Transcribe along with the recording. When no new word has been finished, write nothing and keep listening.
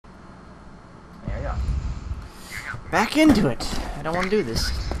Back into it. I don't want to do this.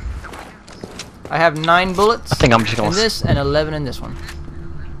 I have 9 bullets. I think I'm just in gonna. this and 11 in this one.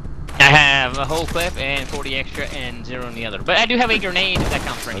 I have a whole clip and 40 extra and 0 in the other. But I do have a grenade if that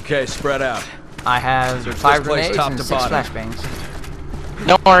counts for anything. Okay, spread out. I have Search 5 this place grenades top and to 6 bottom. flashbangs.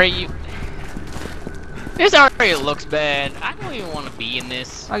 Don't worry, you. This area looks bad. I don't even want to be in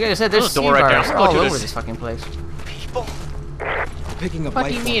this. Like I said, there's There's a door right there. cigars Let's go all to over this. this fucking place. People? Picking up What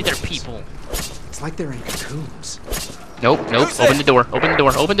do you light mean they're formations. people? It's like they're in cocoons. Nope, nope. Who's Open it? the door. Open the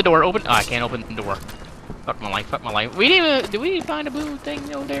door. Open the door. Open. Oh, I can't open the door. Fuck my life. Fuck my life. We didn't even. Did we find a blue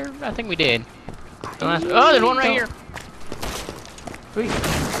thing over there? I think we did. Oh, there's one right here. Sweet.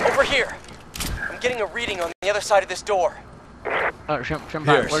 Over here. I'm getting a reading on the other side of this door. Oh, shrimp Here,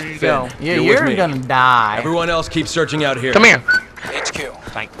 pie. Where did you go? Yeah, You're with you're me. gonna die. Everyone else keep searching out here. Come here. HQ.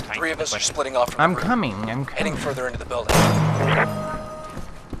 Tank. 3 of us are splitting off from I'm the group, coming. I'm heading coming. further into the building.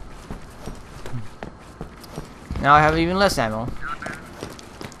 Now I have even less ammo.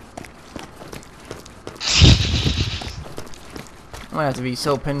 I'm gonna have to be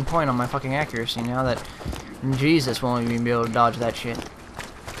so pinpoint on my fucking accuracy now that Jesus won't even be able to dodge that shit.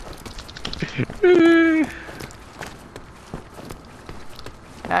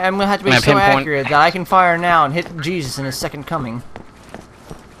 I'm gonna have to be so pinpoint. accurate that I can fire now and hit Jesus in his second coming.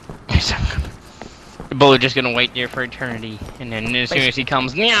 The bullet just gonna wait there for eternity, and then as soon as he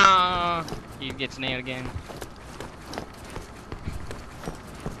comes, yeah, he gets nailed again.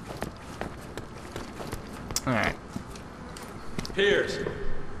 Alright. Piers.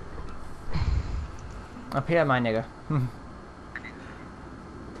 Up here, my nigga.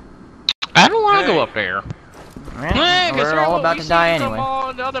 I don't want to Hey. go up there. Alright, we're all about to die anyway.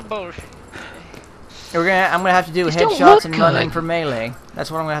 The other bullshit. I'm gonna have to do These don't headshots look and run in good. for melee. That's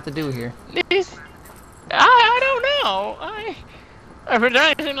what I'm gonna have to do here. This, I don't know. For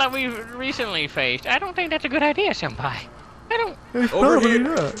anything like we've recently faced, I don't think that's a good idea, senpai. I don't. Over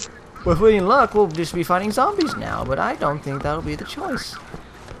here. With any luck, we'll just be fighting zombies now, but I don't think that'll be the choice.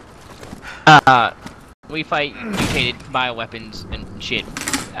 We fight mutated bioweapons and shit.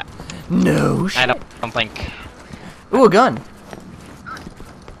 No shit. I don't think. Ooh, a gun.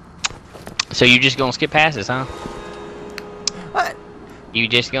 So you just gonna skip past this, huh? What? You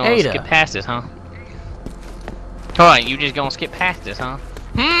just gonna Ada. skip past this, huh? Alright, you just gonna skip past this, huh?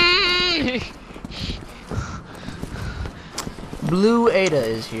 Blue Ada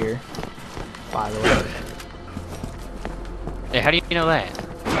is here. By the way. Hey, how do you know that?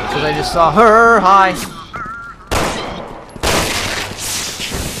 Because I just saw her. Hi.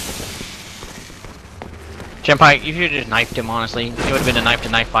 Senpai, you should have just knifed him, honestly. It would have been a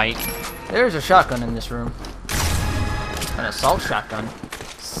knife-to-knife fight. There's a shotgun in this room. An assault shotgun.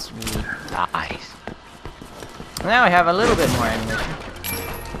 Sweet eyes. Now I have a little bit more ammunition.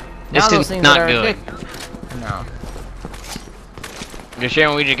 This Now those is things not that are good. No. Just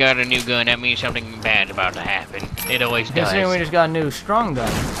saying we just got a new gun, that means something bad's about to happen. It always does. Considering we just got a new strong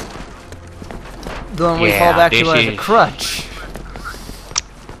gun. The one we Yeah, fall back to this as a is- crutch.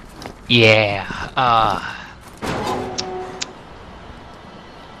 Yeah,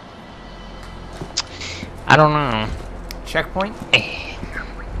 I don't know. Checkpoint?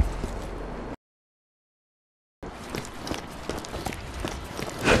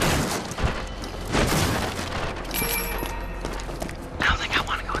 I don't think I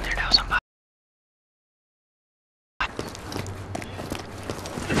want to go in there now, somebody.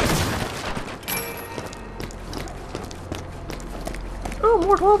 Ooh,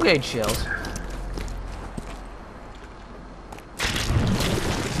 more 12 gauge shells.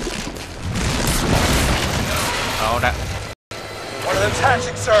 Oh, that. One of them's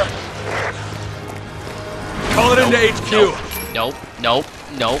hatching, sir. Call it into HQ. Nope, nope,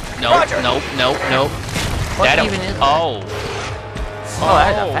 nope, nope, Roger. nope, nope, nope. What That even is that? Oh. Oh,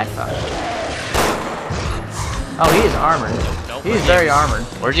 that's a fat fuck. Oh, he is armored. Nope. He's very armored.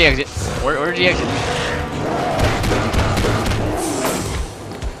 Where's the exit? Where's the exit?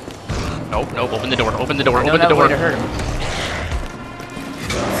 Nope, nope, open the door, open the door, I open don't the have a way door. to hurt him.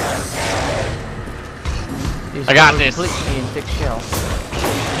 He's I got totally this. completely in thick shell.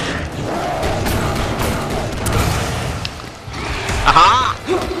 Aha!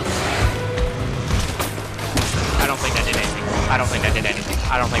 I don't think that did anything. I don't think that did anything.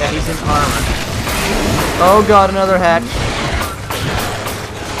 I don't think Yeah, that he's did in armor. Oh god, another hatch.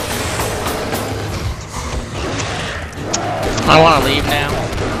 I want to leave now.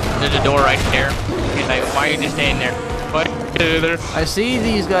 There's a door right there. He's like, why are you just standing there? What? There. I see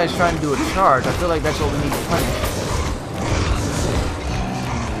these guys trying to do a charge. I feel like that's what we need to punish.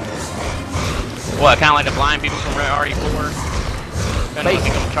 What, kind of like the blind people from RE4? Gonna Basically.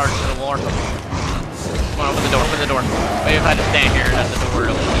 become charged to the war. Come on, open the door, open the door. Maybe if I just stand here, that's the door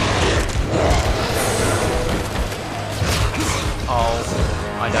to open. Oh,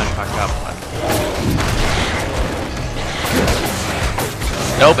 I done fucked up.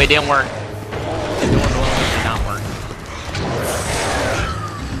 Nope, it didn't work. The door did not work.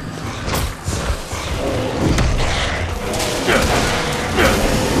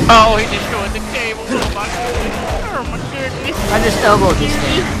 Oh, he destroyed the cable. Oh my goodness. I just elbowed this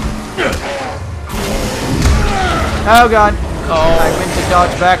thing. Oh god. Oh. I meant to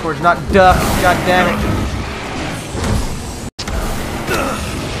dodge backwards, not duck. God damn it.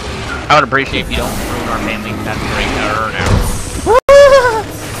 I would appreciate if you don't ruin our family. That's great. Now.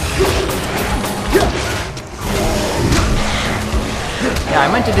 Yeah, I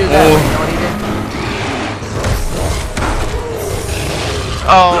meant to do that. You know what he did?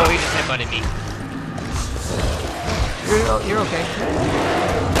 Oh, he just headbutted me. You're okay.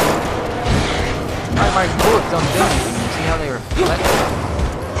 My bullets don't do anything. You see how they reflect?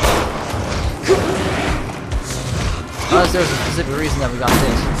 Unless there's a specific reason that we got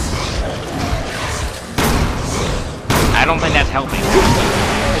this. I don't think that's helping.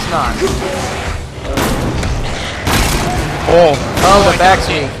 It's not. Oh, The back's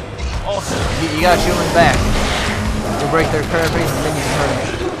weak. Oh. You gotta shoot them in the back. You'll break their carapace and then you can hurt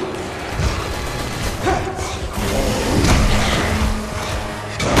them.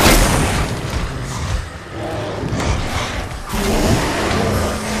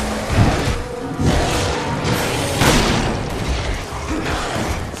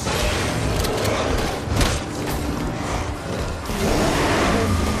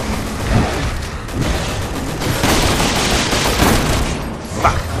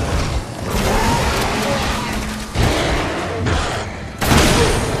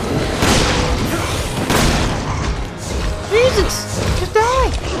 Jesus! Just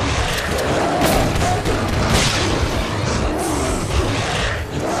die!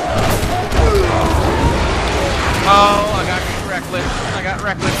 Oh, I got reckless. I got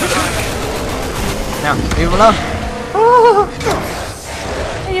reckless. Now, leave him alone. Oh!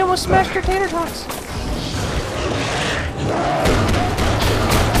 He almost smashed your tater tots.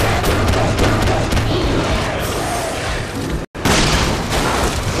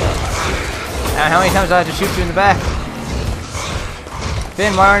 Now, how many times do I have to shoot you in the back?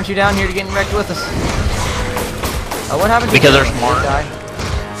 Finn, why aren't you down here to getting wrecked with us? Oh, what happened to Because you? they're smart. Die?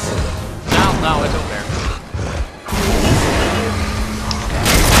 No, it's over there.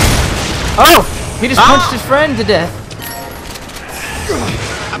 Oh! He just punched his friend to death.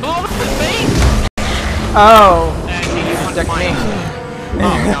 I blew up his face. Oh. And he punched Duck mine. me.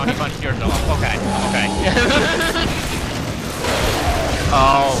 Oh, no, he punched yours off. Okay, okay.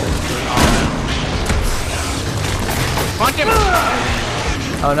 Oh. Punch him!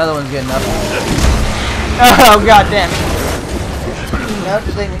 Oh, another one's getting up. Oh, god damn it. No,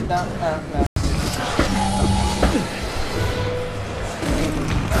 just leave me. No.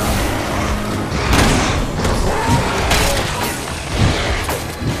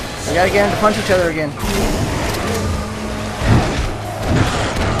 We gotta get them to punch each other again.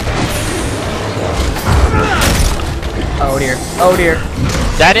 Oh dear. Oh dear.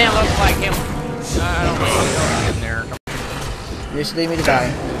 That didn't look like him. I don't know what's in there. You just leave me to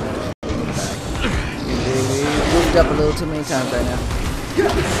die. We moved up a little too many times right now.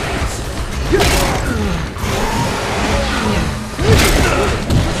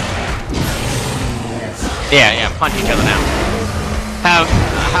 Yeah, punch each other now. No,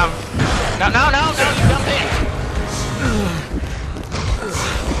 you dumb bitch.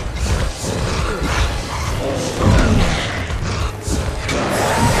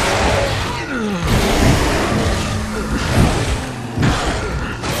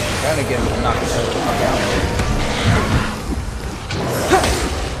 Trying to get him to knock each other the fuck out.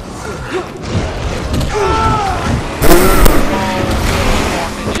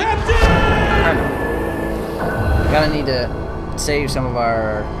 Gotta need to save some of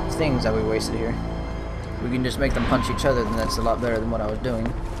our things that we wasted here. We can just make them punch each other, then that's a lot better than what I was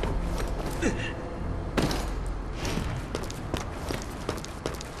doing.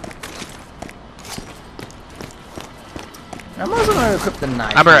 I'm also gonna equip the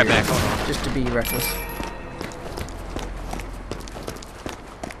knife. I'll be right here, back, hold on. just to be reckless.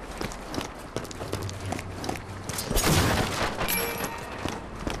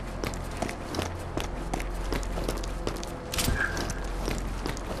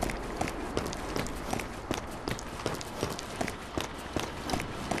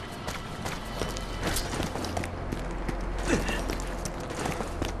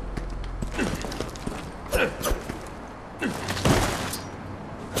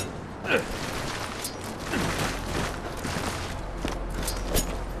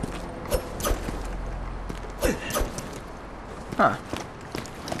 Huh.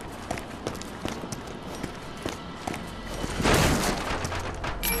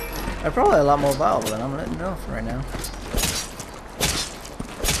 They're probably a lot more viable than I'm letting know for right now.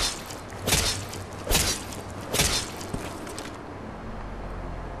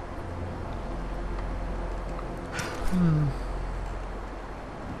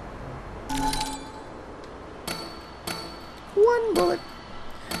 One bullet.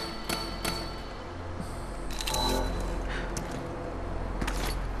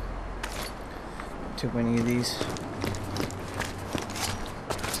 Too many of these.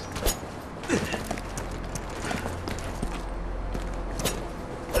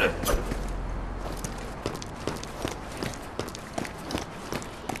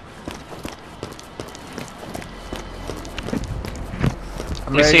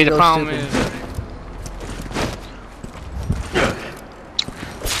 You see, the problem is.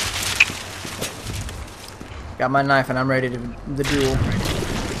 Got my knife and I'm ready to the duel.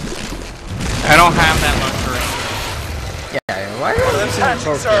 I don't have that luxury. Yeah, why are you using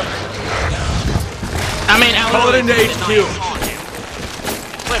Hatching, sir. I mean, I Call it literally into did HQ. not on him.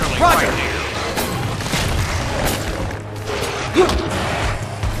 Literally right there.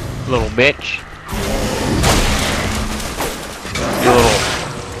 Little bitch. You little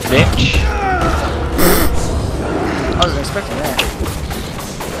bitch. I wasn't expecting that.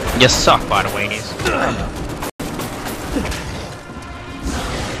 You suck, by the way.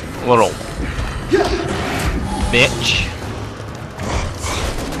 Little bitch.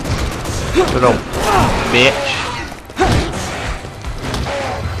 Little bitch.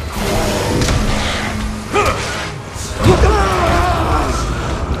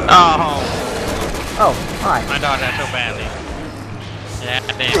 Oh, Oh, hi. I dodged that so badly. Yeah,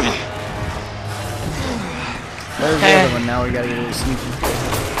 damn it. There's the other one now, we gotta get a little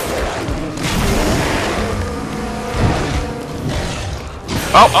sneaky.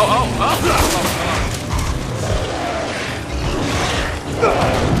 Oh, oh, oh, oh!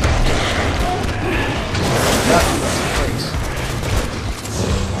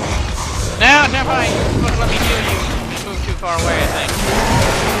 Now, Jeffy, you're supposed to let me heal you. You moved too far away, I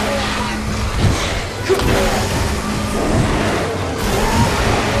think.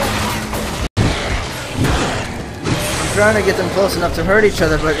 I'm trying to get them close enough to hurt each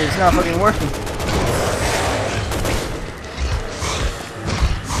other, but it's not fucking working.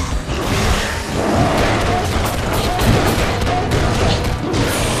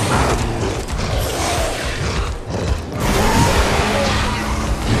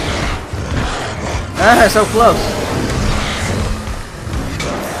 Ah, so close.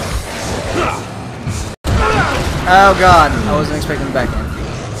 Oh god, I wasn't expecting the backhand.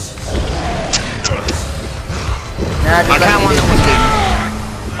 Nah, just I kind of want to let me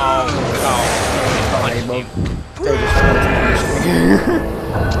Oh, they both. They just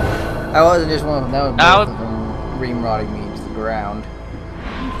I wasn't just one of them. That was both of them ream-rotting me into the ground.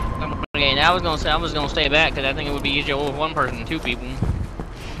 okay, I was gonna stay back because I think it would be easier with one person than two people.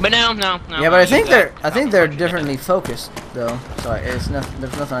 But no. Yeah, but I think they're differently focused though, so it's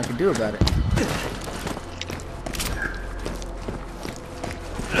there's nothing I can do about it.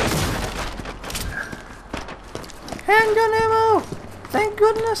 Handgun ammo! Thank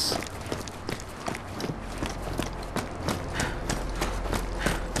goodness!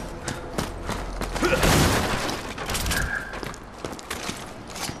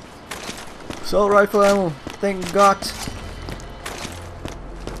 Assault rifle ammo, thank God!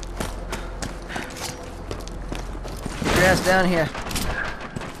 Get your ass down here.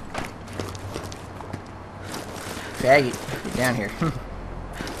 Faggot, get down here.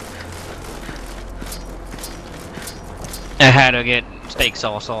 I had to get steak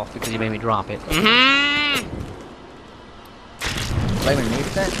sauce off because you made me drop it. Mm-hmm. Blaming me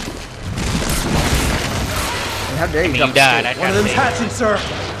for that? And how dare you drop You died. steak? One of them's hatching, sir.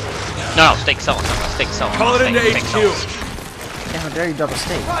 No, steak sauce. Steak sauce. Call it into steak HQ. sauce. Yeah, how dare you drop a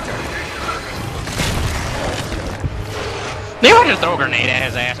steak? Maybe I'll just throw a grenade at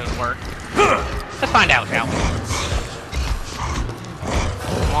his ass and work. Let's find out, shall we?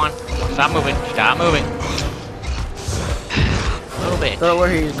 Come on. Stop moving. Stop moving. Little bit. Throw it where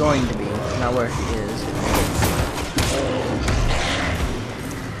he's going to be, not where he is.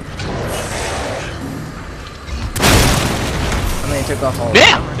 I mean, he took off all.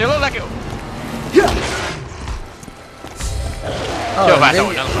 Yeah! They look like it. Oh, So if I they- throw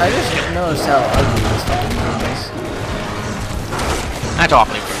another one. I just noticed how ugly this fucking thing is. That's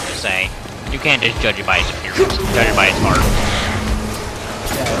awfully rude to say. You can't just judge it by its appearance. Judge it by its heart.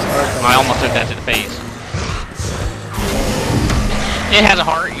 Yeah, it's hard. I almost took that to the face. It has a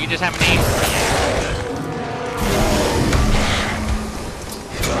heart, you just haven't aimed for it yet.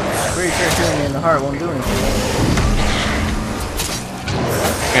 pretty sure shooting me in the heart won't do anything.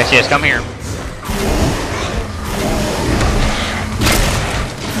 Yes, yes, come here.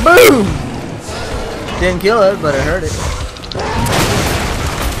 Boom! Didn't kill it, but it hurt it.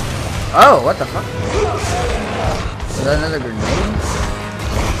 Oh, what the fuck? Is that another grenade?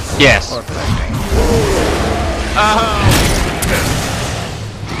 Yes. Or a flashbang?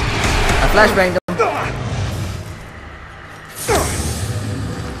 I flashbanged him.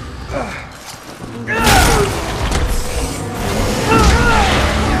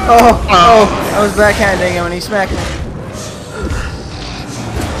 Oh, I was backhanding him and he smacked me.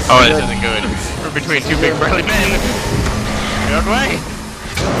 Oh, this isn't good. We're between two big burly men. Get away.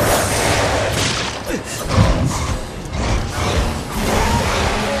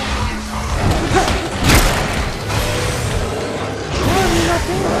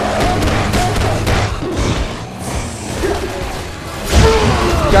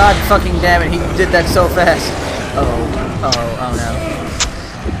 God fucking damn it, he did that so fast. Oh no.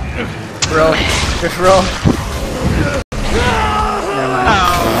 Roll. Just roll. Never mind.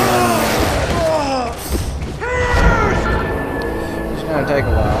 It's gonna take a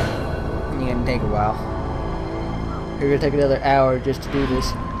while. It's gonna take a while. You're gonna take another hour just to do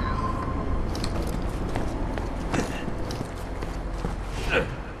this.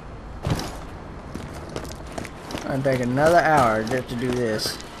 It'll take another hour just to do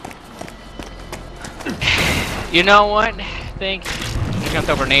this. You know what? I think you jumped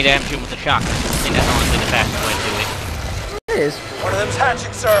over grenade and shoot him with a shotgun. I think that's honestly the fastest way to do it. It is. One of them's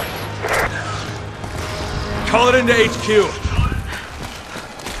hatching, sir. Call it into HQ.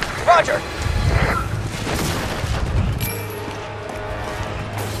 Roger.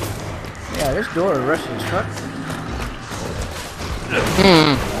 Yeah, this door is rusty as fuck.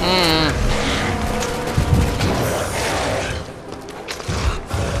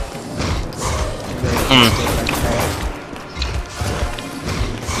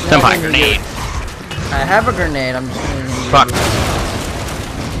 Senpai grenade. I have a grenade, I'm just gonna Fuck.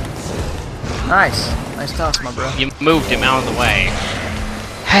 Nice. Nice toss, my bro. You moved him out of the way.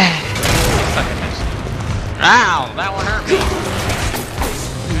 Suck at this. Ow, that one hurt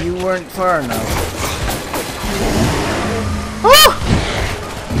me. You weren't far enough. Woo!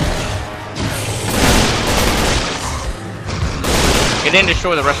 It didn't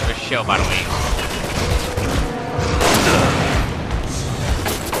destroy the rest of his shell, by the way.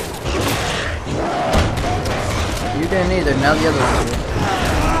 You didn't either, now the other one's here.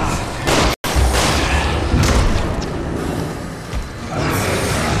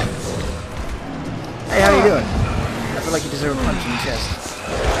 Hey, how you doing? I feel like you deserve a punch in the chest.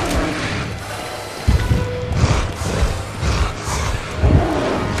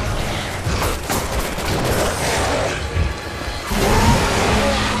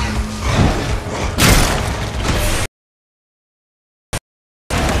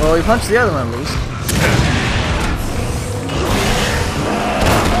 Well, we punched the other one at least.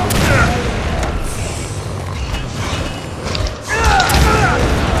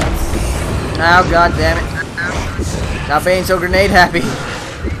 Oh, god damn it. Stop being so grenade happy.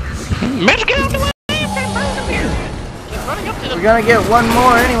 Magic, get out of the way! Keep running up to them. We're gonna get one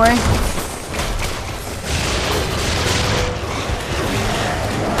more anyway.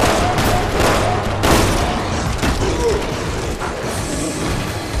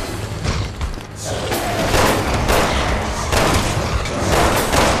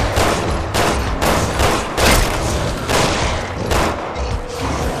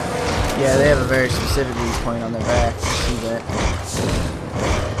 Yeah, they have a very specific weak point on their back. I see that.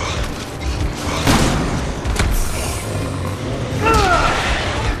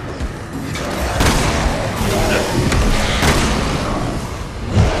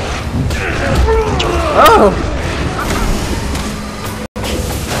 Oh!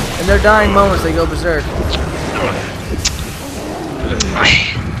 In their dying moments, they go berserk.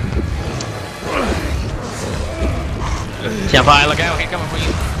 Senpai, look out, he's coming for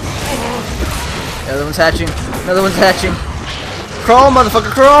you. The other one's hatching. Another one's hatching. Crawl,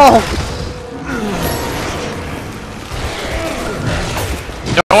 motherfucker, crawl!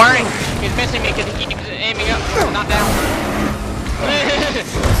 Don't worry, he's missing me because he keeps aiming up, not down.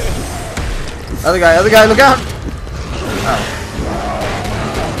 Other guy, look out! Oh.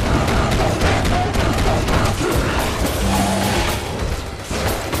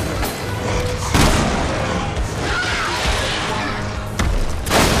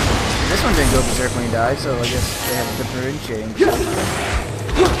 This one didn't go berserk when he died, so I guess they have a differentiating.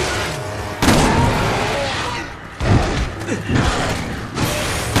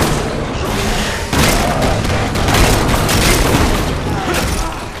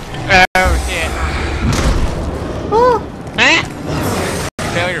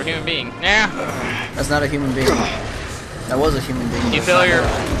 you're a human being. Yeah. That's not a human being. That was a human being. You failure.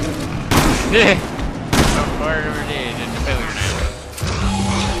 Yeah. Whatever it is, it's a failure now.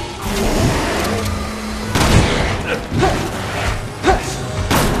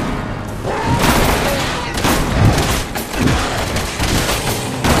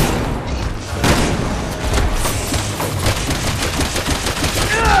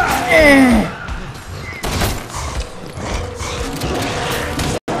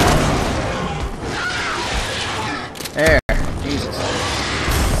 There. Jesus.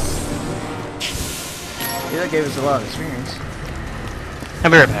 Yeah, that gave us a lot of experience.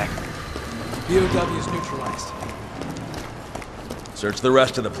 I'll be right back. BOW's neutralized. Search the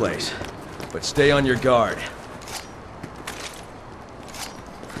rest of the place, but stay on your guard.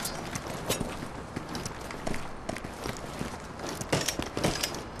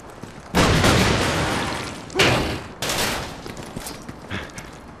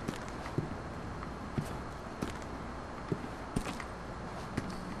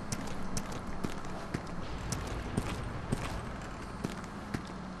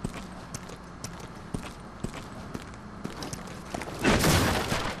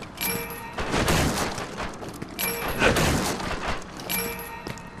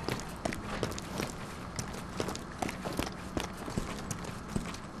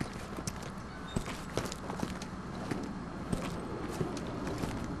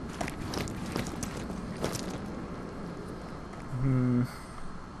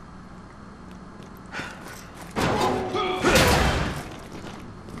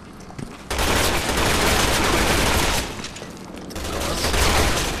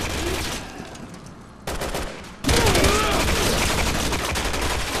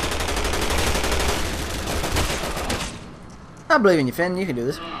 I believe in you, Finn. You can do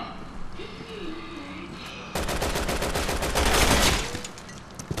this.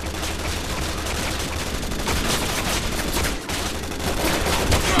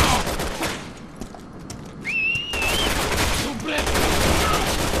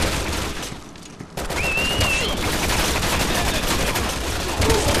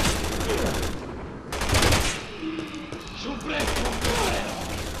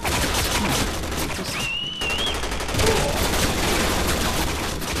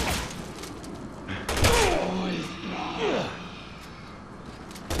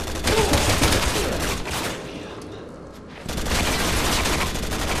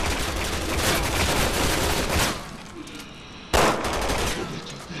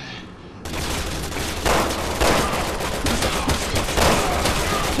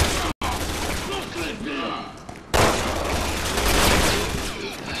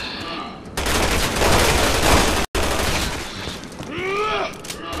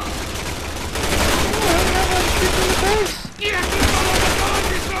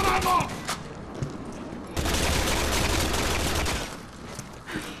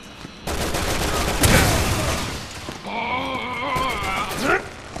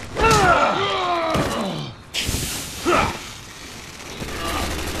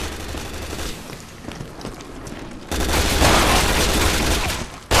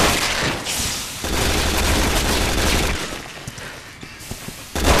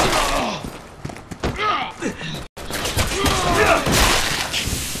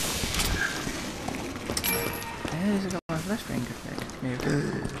 Let's bring it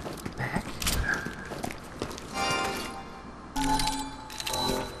back.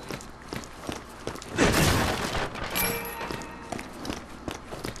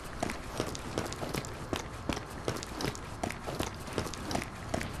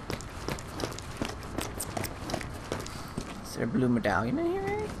 Is there a blue medallion in here?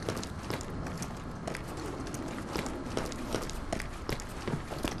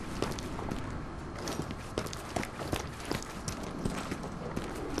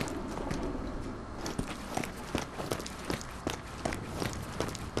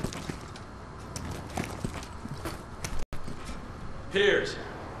 Piers.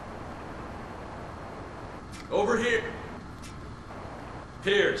 Over here.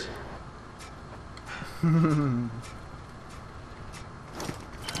 Piers.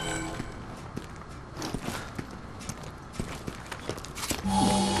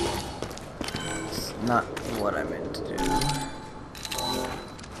 It's not what I meant to do.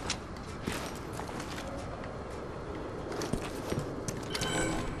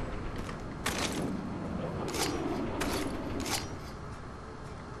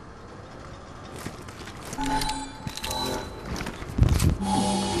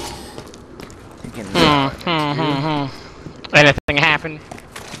 Anything happened?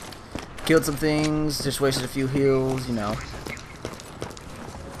 Killed some things, just wasted a few heals, you know.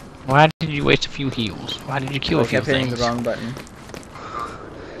 Why did you waste a few heals? Why did you kill I a few kept hitting things? the wrong button.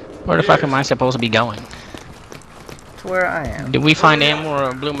 Where the fuck am I supposed to be going? To where I am. Did we find ammo or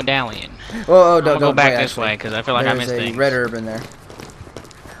a blue medallion? Oh, I'm gonna don't go back wait, this actually. way because I feel like I missed There's a things. red herb in there.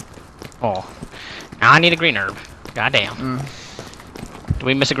 Oh, now I need a green herb. Goddamn. Mm. Did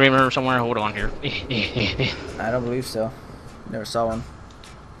we miss a green herb somewhere? Hold on here. I don't believe so. Never saw one.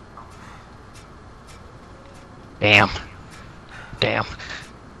 Damn. Damn.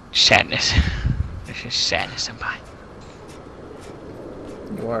 Sadness. This is sadness, senpai.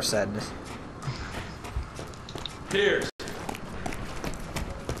 You are sadness. Piers.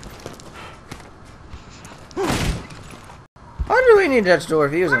 Why do we need that door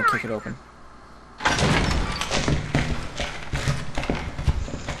if he was gonna kick it open?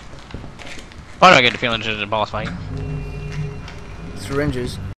 Why do I get the feeling this is a boss fight?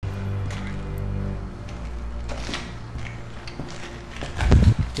 Syringes.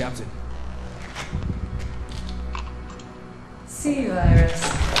 Captain. Sea virus.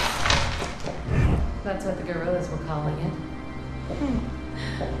 That's what the guerrillas were calling it.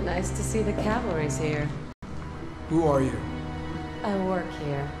 Nice to see the cavalry's here. Who are you? I work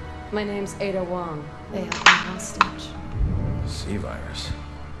here. My name's Ada Wong. They held me hostage. Sea virus.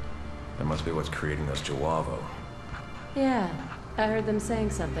 That must be what's creating those Jawavo. Yeah, I heard them saying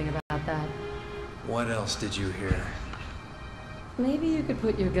something about that. What else did you hear? Maybe you could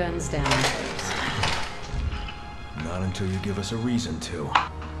put your guns down first. Not until you give us a reason to.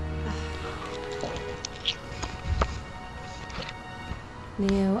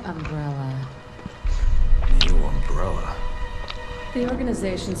 Neo Umbrella. New umbrella. The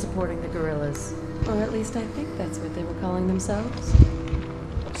organization supporting the guerrillas. Or at least I think that's what they were calling themselves.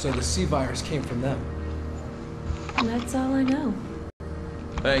 So the sea virus came from them. And that's all I know.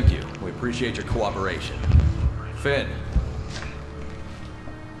 Thank you. We appreciate your cooperation. Finn.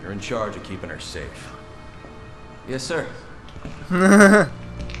 You're in charge of keeping her safe. Yes, sir. Keep an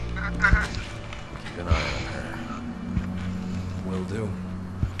eye on her. Will do.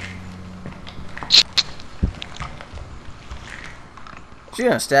 She's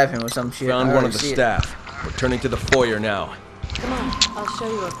gonna stab him with some shit. I Found one already of the see it. staff. Returning to the foyer now. Come on, I'll show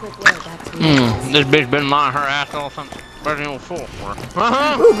you a quick way back to the This bitch been lying her ass off since Resident Evil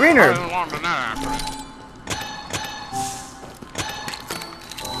 4. Ooh, green herb.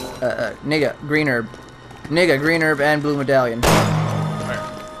 Nigga, green herb. Nigga, green herb and blue medallion.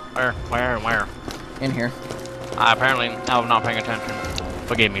 Where? In here. Apparently, I was not paying attention.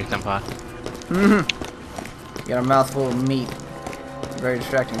 Forgive me, senpai. You got a mouthful of meat. Very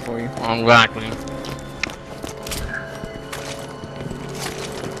distracting for you. Exactly.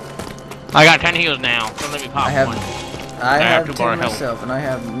 I got 10 heals now. Don't let me pop I have one. I have two 10 bar health. myself, and I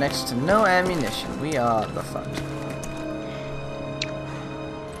have next to no ammunition. We are the fucked.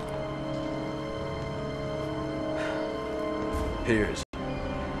 Piers.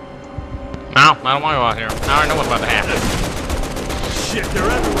 No, I don't want to go out here. I already know what's about to happen. Shit, they're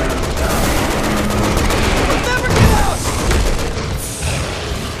everywhere. We'll never get out!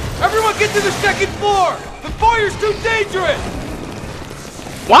 Everyone get to the second floor! The fire's too dangerous!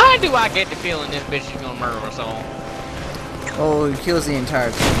 Why do I get the feeling this bitch is gonna murder us all? Oh, he kills the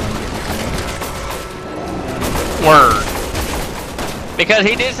entire team. Word. Because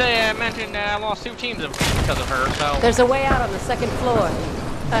he did say I mentioned I lost 2 teams because of her, so. There's a way out on the second floor.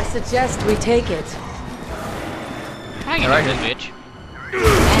 I suggest we take it. How you know this, bitch?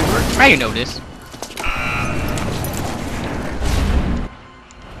 How you know this?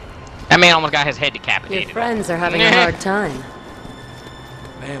 That man almost got his head Your decapitated. friends are having a hard time.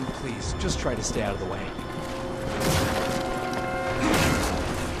 Ma'am, please, just try to stay out of the way.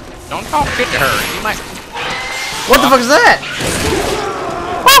 Don't talk shit to her. You might. What the fuck is that?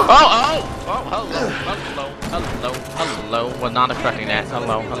 Oh, hello. Was not expecting that.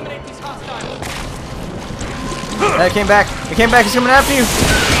 Hello. It came back. It came back. It's coming after you.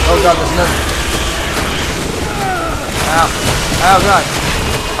 Oh god, there's another. Ow. Oh god.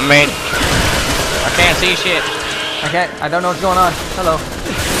 I mean, I can't see shit. I don't know what's going on. Hello.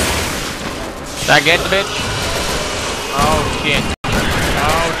 Did I get the bitch? Oh shit.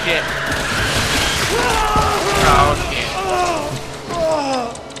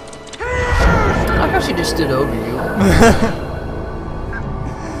 I like how she just stood over you.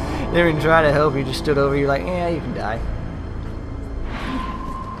 Didn't even try to help you, just stood over you like, yeah, you can die.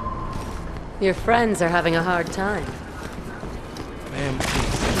 Your friends are having a hard time. Ma'am,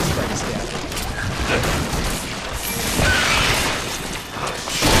 please, just try to stay out of the way.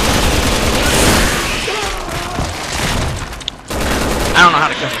 I don't know how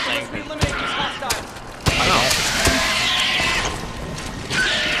to kill this thing.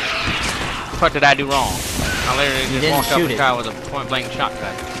 fuck did I do wrong? I literally just didn't walked up shoot and it. tried with a point blank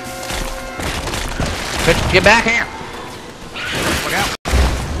shotgun. Bitch, get back here! Look out!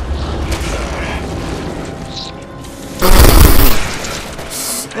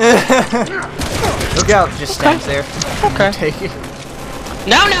 Look out! Just stands there. Okay. Take it.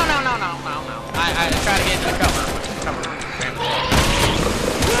 No! I try to get into the cover.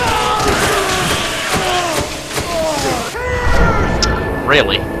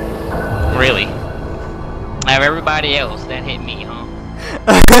 Really? Really? Out of everybody else, that hit me, huh?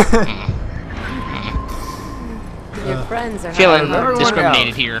 Your friends are Feeling having a hard time.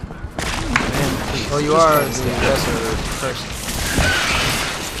 discriminated here. Well, you are the aggressor person.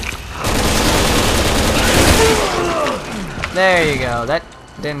 There you go. That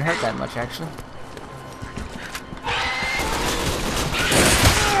didn't hurt that much, actually.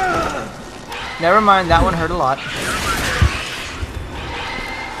 Never mind, that one hurt a lot.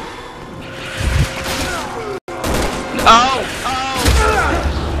 Oh!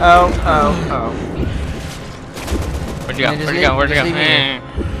 Where'd you go? Just Where'd you go? Where'd you go? leave me here.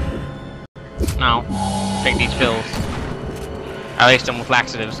 No. Take these pills. I laced them with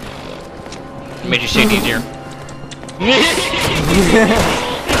laxatives. Made your shit easier.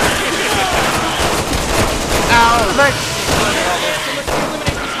 Ow! Dead.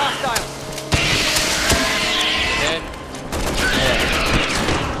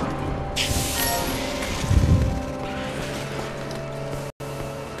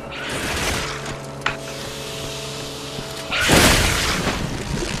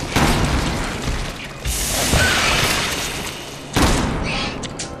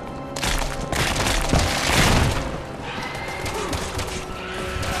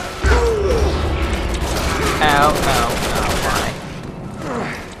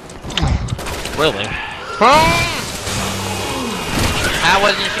 Really? I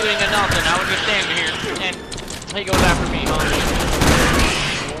wasn't shooting at nothing. I was just standing here, and he goes after me, huh?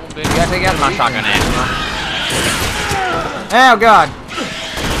 You gotta take out my the shotgun ammo. Oh God!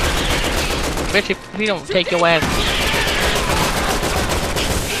 Bitch, if you don't take your ass.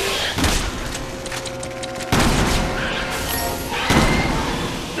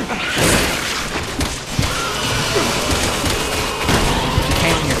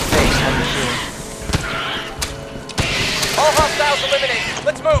 All hostiles eliminated.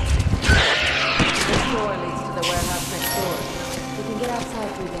 Let's move. This door leads to the warehouse next door. We can get outside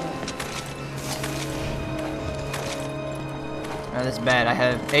through there. Oh, that's bad. I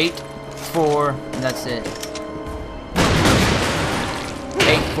have 8, 4, and that's it.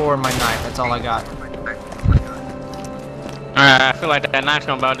 8, 4, my knife. That's all I got. I feel like that knife's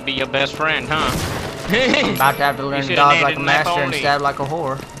about to be your best friend, huh? I'm about to have to learn to should've dodge named like it a knife master and only. stab like a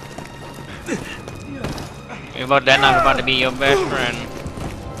whore. That knife about to be your best friend.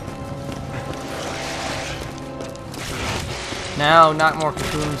 No, not more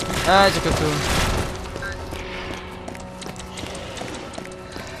cocoons. Ah, it's a cocoon.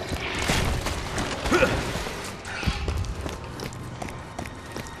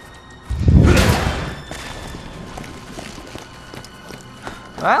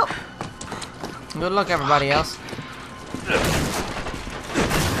 Well, good luck, everybody else.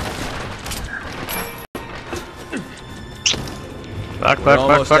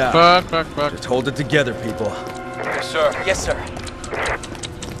 Fuck. Just hold it together, people. Yes, sir. Yes, sir.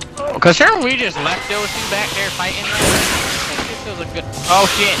 Cause sure, we just left those two back there fighting. This was a good. Oh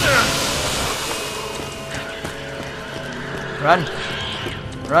shit! Run.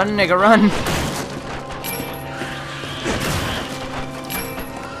 Run, nigga, run.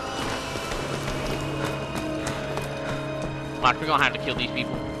 Watch, we're gonna have to kill these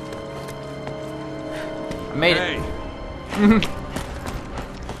people. I made it.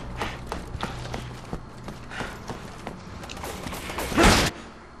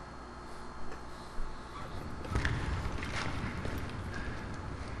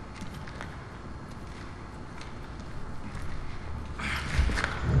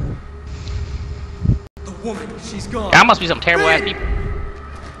 The woman, she's gone. That must be some terrible ass people.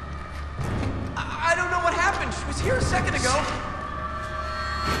 I don't know what happened. She was here a second ago.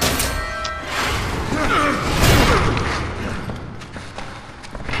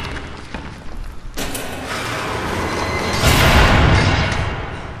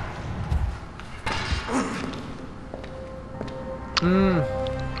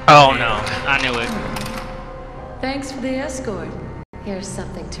 Oh no, I knew it. Thanks for the escort. Here's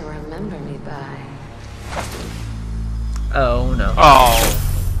something to remember me by. Oh no. Oh.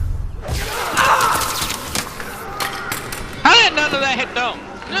 How did none of that hit though?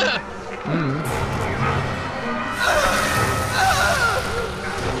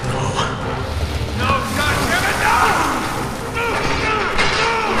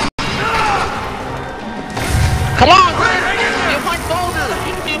 Come on! Steal my folder! You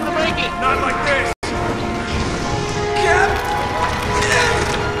can be able to break it! Not like this! Cap!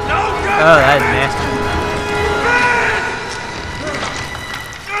 No, God! Oh, that's nasty.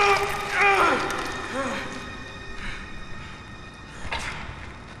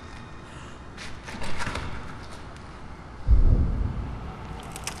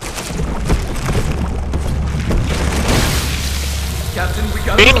 Captain, we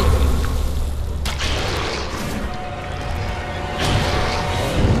got Beat him!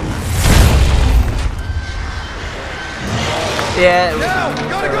 Yeah. Now,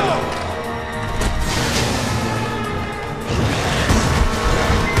 gotta go!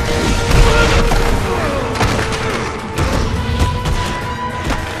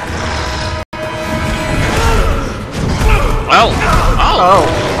 Oh! Oh!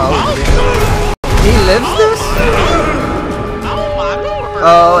 Oh. He lives this? Oh my lord!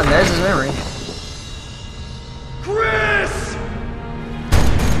 Oh, and there's his memory. Chris!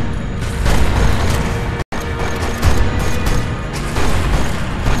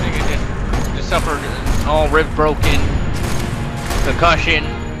 Just suffered all rib broken, concussion,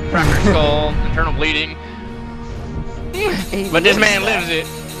 fractured skull, internal bleeding. But this man lives it.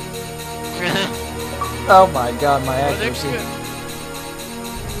 Oh my god, my Well, that's accuracy. good.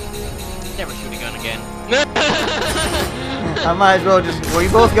 Never shoot a gun again. I might as well just. Well, you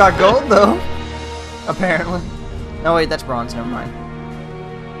both got gold though. Apparently. No wait, that's bronze. Never mind.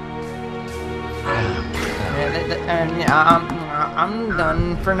 Yeah, I'm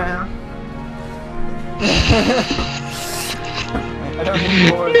done for now. I don't need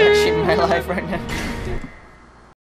more of that shit in my life right now.